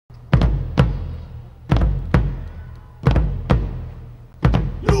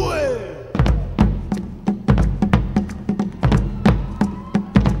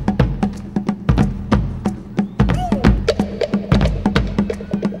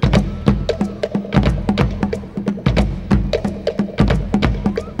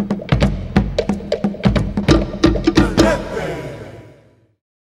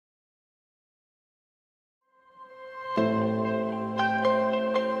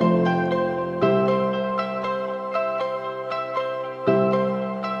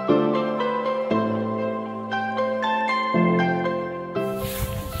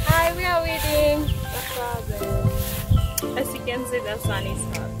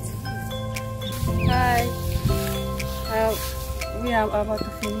Hi. We are about to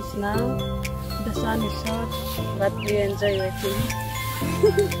finish now. The sun is hot, but we enjoy working.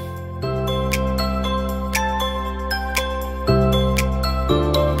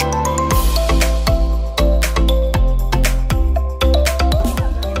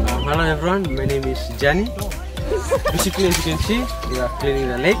 Hello everyone, my name is Johnny. Basically, as you can see, we are cleaning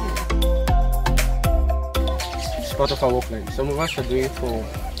the lake. It's part of our work line. Some of us are doing it for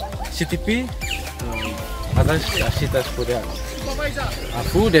CTP, others assist us for their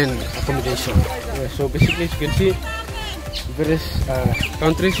food and accommodation. So basically, as you can see, various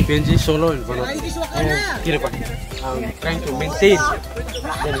countries, PNG, Solo and Vanuatu and Kiribati, trying to maintain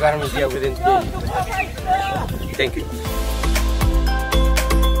the environment here within PAU. Thank you.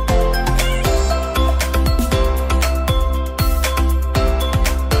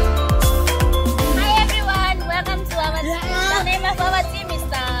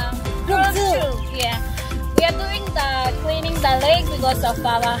 The lake because of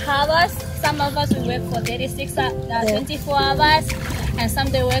our hours. Some of us we work for 24 hours and some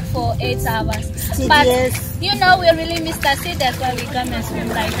they work for 8 hours. But you know we really miss the sea, that's why we come and swim.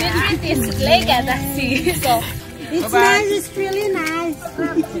 Like we treat this lake as a sea. So it's nice, it's really nice. We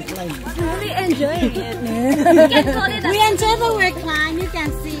really enjoy it. We enjoy the work line, you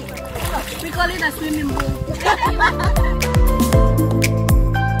can see. We call it a swimming pool.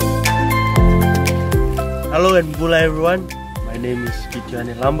 Hello and Bula everyone. My name is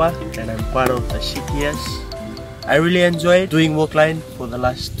Kitiani Lamba and I'm part of the CPS. I really enjoyed doing workline for the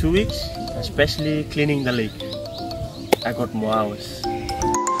last 2 weeks, especially cleaning the lake. I got more hours.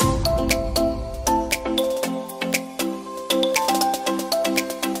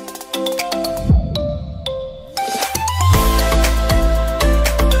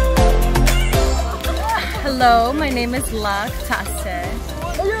 Hello, my name is Lak Tase.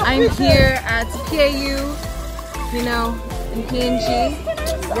 I'm here at PAU, you know, in PNG,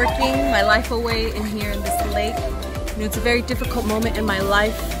 working my life away in here in this lake. You know, it's a very difficult moment in my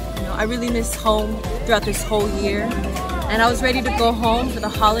life. You know, I really miss home throughout this whole year. And I was ready to go home for the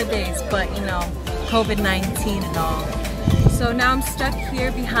holidays, but you know, COVID-19 and all. So now I'm stuck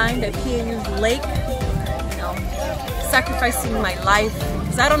here behind at PAU's lake, you know, sacrificing my life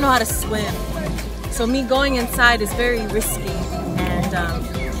because I don't know how to swim. So me going inside is very risky. And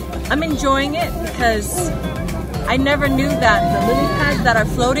I'm enjoying it because I never knew that the lily pads that are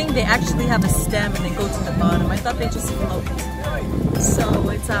floating, they actually have a stem and they go to the bottom. I thought they just float. So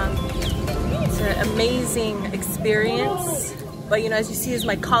it's an amazing experience. But you know, as you see, is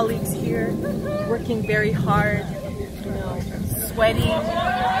my colleagues here working very hard, you know, sweating,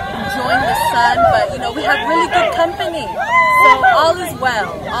 enjoying the sun. But you know, we have really good company. So all is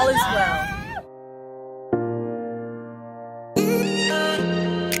well. All is well.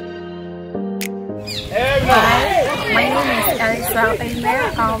 Hi, my name is Elisa Amer.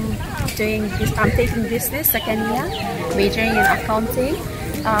 I'm taking business second year, majoring in accounting.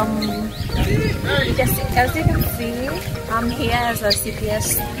 As you can see, I'm here as a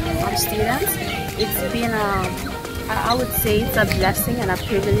CPS student. It's been I would say it's a blessing and a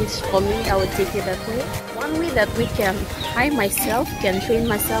privilege for me. I would take it that way. One way that I myself can train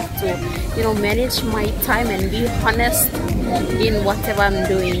myself to, you know, manage my time and be honest in whatever I'm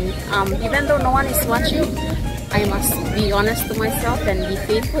doing. Even though no one is watching, I must be honest to myself and be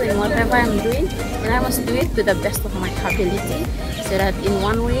faithful in whatever I'm doing, and I must do it to the best of my ability, so that in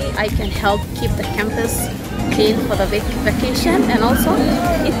one way I can help keep the campus clean for the vacation, and also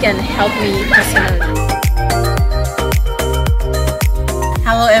it can help me personally.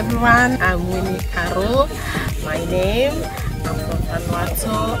 Hello everyone, I'm Winnie Karo, my name. I'm from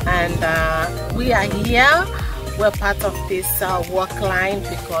Vanuatu and we are here. We're part of this work line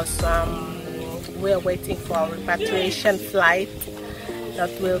because we're waiting for our repatriation flight that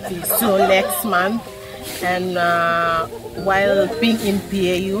will be soon next month. And while being in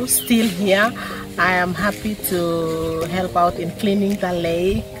PAU, still here, I am happy to help out in cleaning the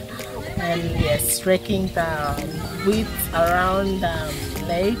lake and yes, raking the weeds around the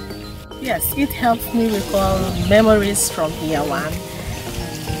lake. Yes, it helps me recall memories from year one.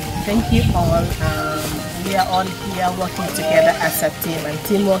 Thank you all. We are all here working together as a team, and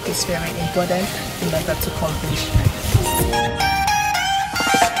teamwork is very important in order to accomplish.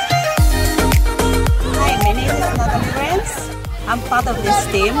 Hi, my name is Nathan Friends. I'm part of this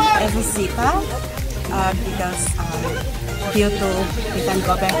team as a Zita because due to we can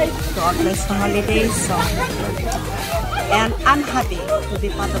go back to our place for holidays. So, and I'm happy to be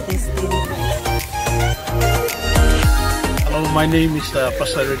part of this team. Hello, my name is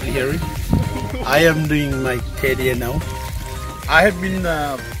Pastor Reddy Harry. I am doing my third year now. I have been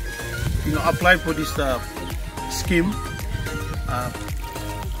apply for this scheme,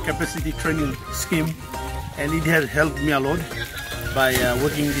 capacity training scheme, and it has helped me a lot by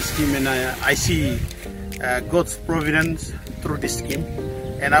working this scheme, and I see God's providence through this scheme,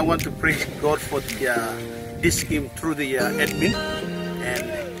 and I want to praise God for this scheme through the admin and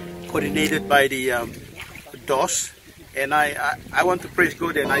coordinated by the DOS, and I want to praise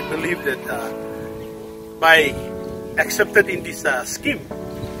God, and I believe that by accepted in this scheme,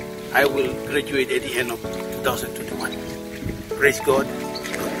 I will graduate at the end of 2021. Praise God.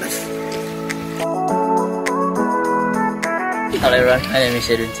 God bless. Hello everyone, my name is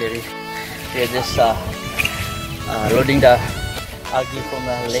Edwin Terry. We are just loading the algae from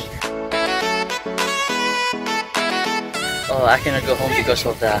the lake. Oh, I cannot go home because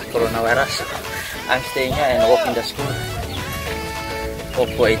of the coronavirus. I'm staying here and walking to school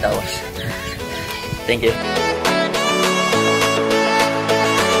for 8 hours. Thank you.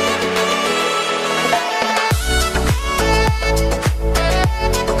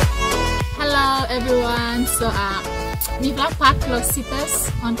 Hello everyone. So we plan pack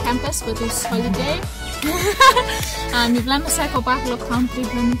sitas on campus for this holiday. We plan to go back to country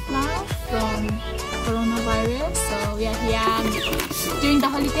from coronavirus. So we are here during the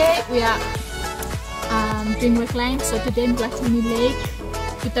holiday. We are doing work line. So today we are cleaning lake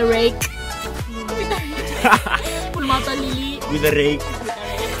with a rake. With a rake.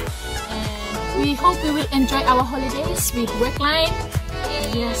 And we hope we will enjoy our holidays with work line.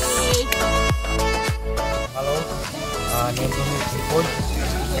 Yes. Hello, name is Tripod.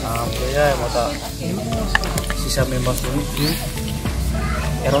 Saya mata sisa members dulu.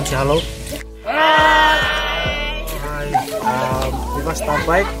 Eron si hello. Hi. We must start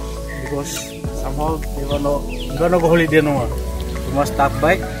bike because somehow we gonna go holiday no. We must start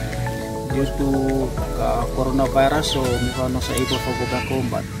bike due to coronavirus, so we are not able to go back home.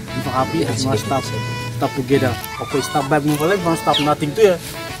 But we are happy. We must stop together. Okay, stop bike. We must stop nothing too.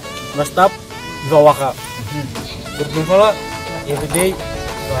 We must stop. Gawaka. Berjumpa every day.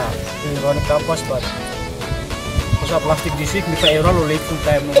 We run campus, but because of plastic disease, we can roll late full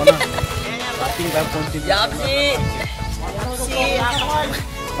time. No mana. I think I'm continue.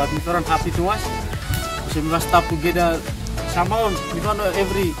 But we are happy to us. So we must stop together. Somehow we don't know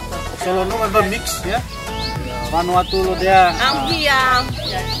every. Solo no ever mix, yeah. Vanuatu lo dia. Ambia.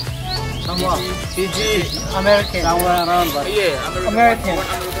 Sama. Fiji, American. Somewhere around, but Yeah, American.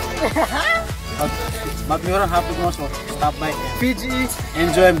 But we are happy to also stop by Fiji,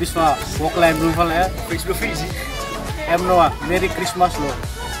 enjoy this walk line blue ya. Fiji. Noah, Merry Christmas lo.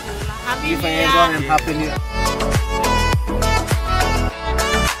 Happy New Year and Happy New Year.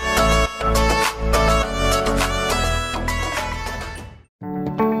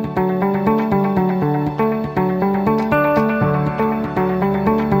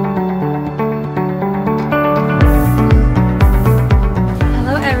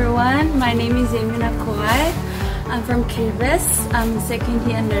 I'm from Kiribati. I'm second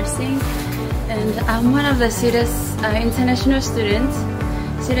year nursing, and I'm one of the serious international students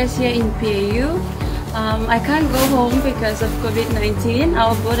serious here in PAU. I can't go home because of COVID-19.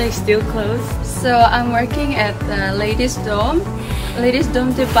 Our border is still closed, so I'm working at the ladies' dorm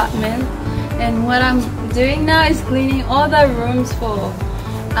department, and what I'm doing now is cleaning all the rooms for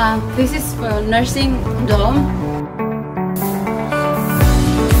this is for nursing dorm.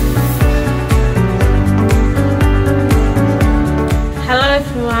 Hello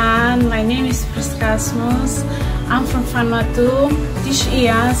everyone, my name is Priska Asmus. I'm from Vanuatu. This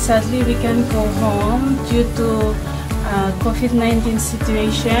year, sadly, we can go home due to COVID-19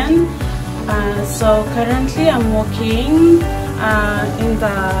 situation. So currently, I'm working in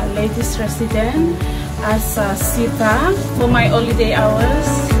the ladies' residence as a Sita for my holiday hours.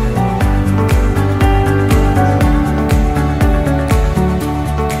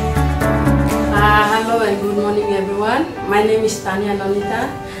 Hello and good morning everyone. My name is Tanya Nonita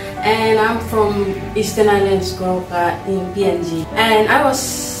and I'm from Eastern Islands group in PNG. And I was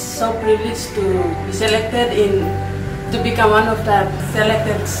so privileged to be selected to become one of the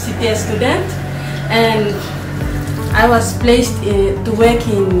selected CTS students, and I was placed to work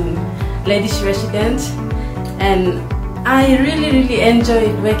in ladies residence, and I really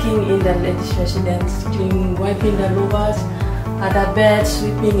enjoyed working in the ladies residence, cleaning, wiping the lowers, the bed,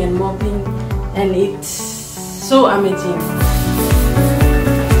 sweeping and mopping, and it's so amazing.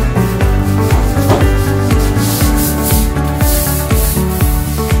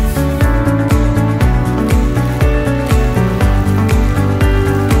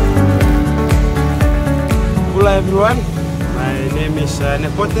 Hello everyone, my name is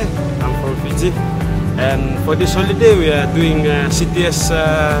Nepote. I'm from Fiji, And for this holiday, we are doing a CTS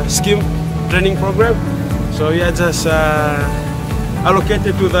scheme training program. So we are just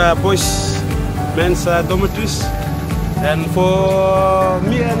allocated to the boys' men's dormitories. And for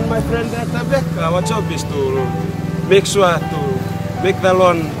me and my friend at the back, our job is to make sure to make the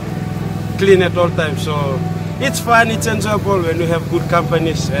lawn clean at all times. So it's fun, it's enjoyable when we have good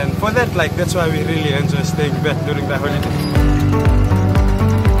companies, and for that, that's why we really enjoy staying back during the holidays.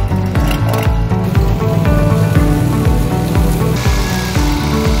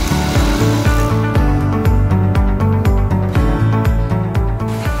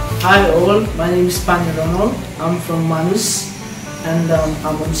 Hi all, my name is Pani Ronald. I'm from Manus, and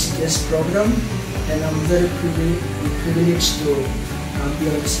I'm on CTS program, and I'm very privileged to be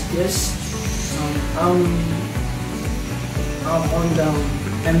on the CTS. I'm on the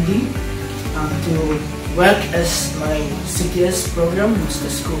MD to work as my CTS program, which the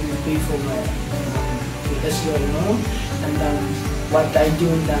school will pay for my as well, And what I do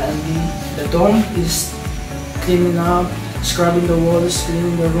in the MD, the dorm is cleaning up, scrubbing the walls,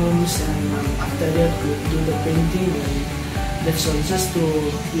 cleaning the rooms, and after that we do the painting, and that's all, just to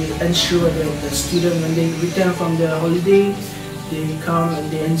ensure that the student, when they return from their holiday, they come and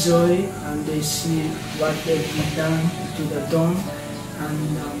they enjoy and they see what they've done to the dorm,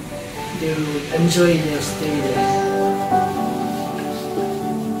 and they will enjoy their stay there.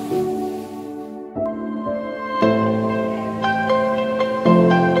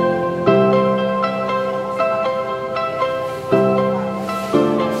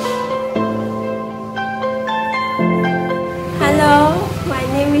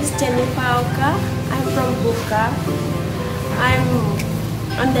 I'm from Buka. I'm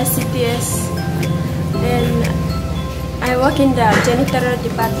on the CTS and I work in the janitorial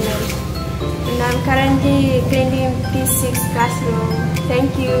department, and I'm currently cleaning P6 classroom.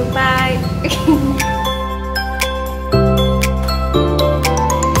 Thank you, bye.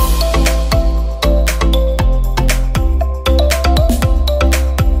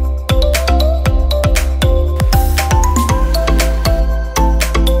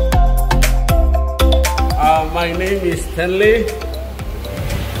 My name is Stanley.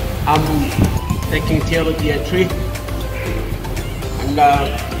 I'm taking theology at 3, and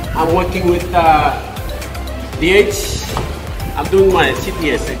I'm working with DH. I'm doing my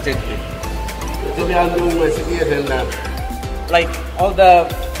CTS exactly. Today I'm doing my CTS, and like all the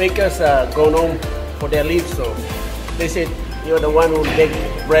bakers are going home for their leave, so they said you're the one who bake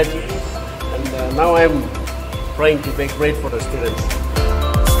bread, and now I'm trying to bake bread for the students.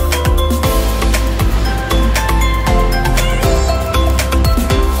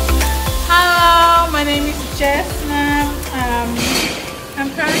 My name is Jess. I'm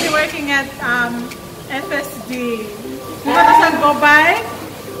currently working at FSD. We doesn't go by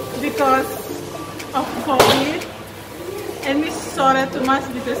because of COVID, and we saw that too much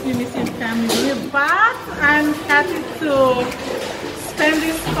because we missing family. But I'm happy to spend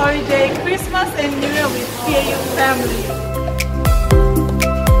this holiday, Christmas and New Year with PAU family.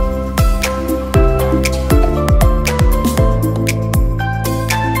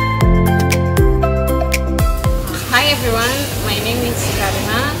 Hi everyone, my name is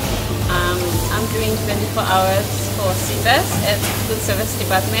Karina. I'm doing 24 hours for CTS at Food Service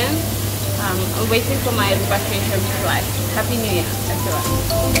Department. I'm waiting for my repatriation flight. Happy New Year, everyone.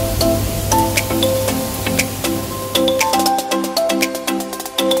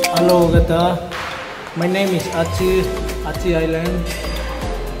 Hello, Gata. My name is Achi Island.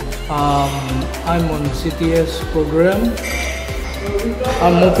 I'm on CTS program.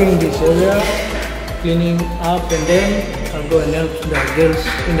 I'm moving this area, cleaning up, and then I'll go and help the girls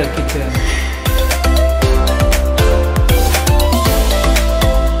in the kitchen.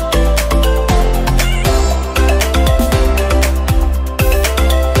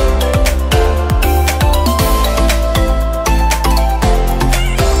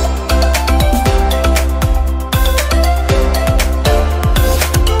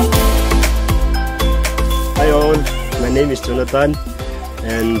 Hi all, my name is Jonathan,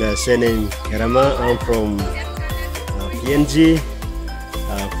 and surname Yarama. I'm from PNG,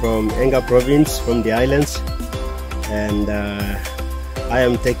 from Enga province, from the islands, and I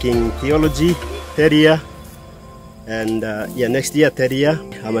am taking theology third year, and next year third year.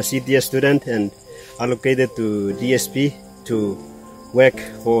 I'm a CTS student and allocated to DSP to work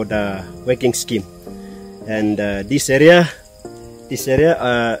for the working scheme, and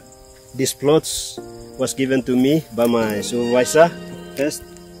this plots was given to me by my supervisor. First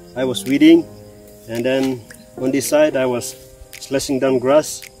I was weeding, and then on this side I was slashing down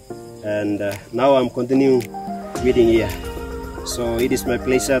grass, and now I'm continuing weeding here. So it is my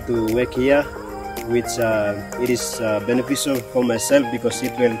pleasure to work here which it is beneficial for myself because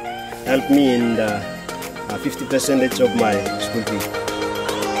it will help me in the 50% of my school fee.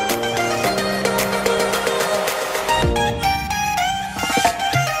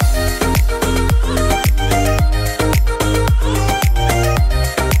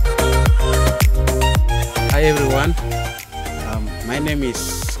 Hi everyone, my name is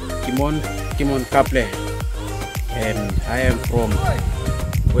Kimon Kaple, and I am from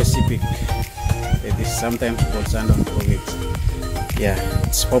West Sepik. It is sometimes called Sandon Province. Yeah,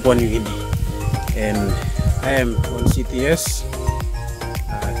 it's Papua New Guinea, and I am on CTS.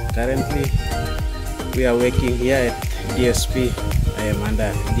 Currently, we are working here at DSP. I am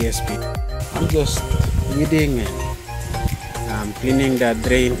under DSP. I'm just weeding and cleaning the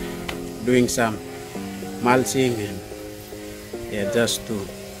drain, doing some mulching, and yeah, just to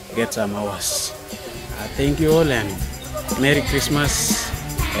get some hours. Thank you all, and Merry Christmas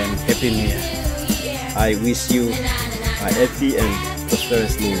and Happy New Year. I wish you a happy and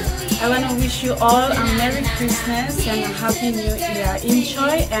prosperous New Year. I want to wish you all a Merry Christmas and a Happy New Year.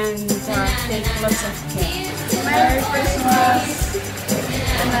 Enjoy and take lots of care. Merry Christmas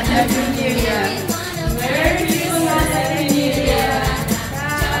and a Happy New Year. Merry Christmas and Happy New Year.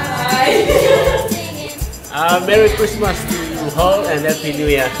 Bye. Merry Christmas to you all and Happy New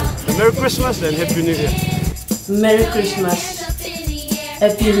Year. Merry Christmas and Happy New Year. Merry Christmas,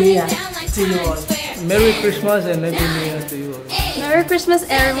 Happy New Year to you all. Merry Christmas and Happy New Year to you all. Merry Christmas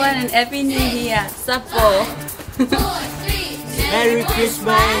everyone and Happy New Year. Sapo. Merry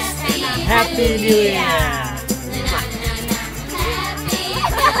Christmas and Happy New Year.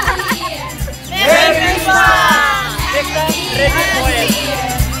 Merry Christmas! Ready for it.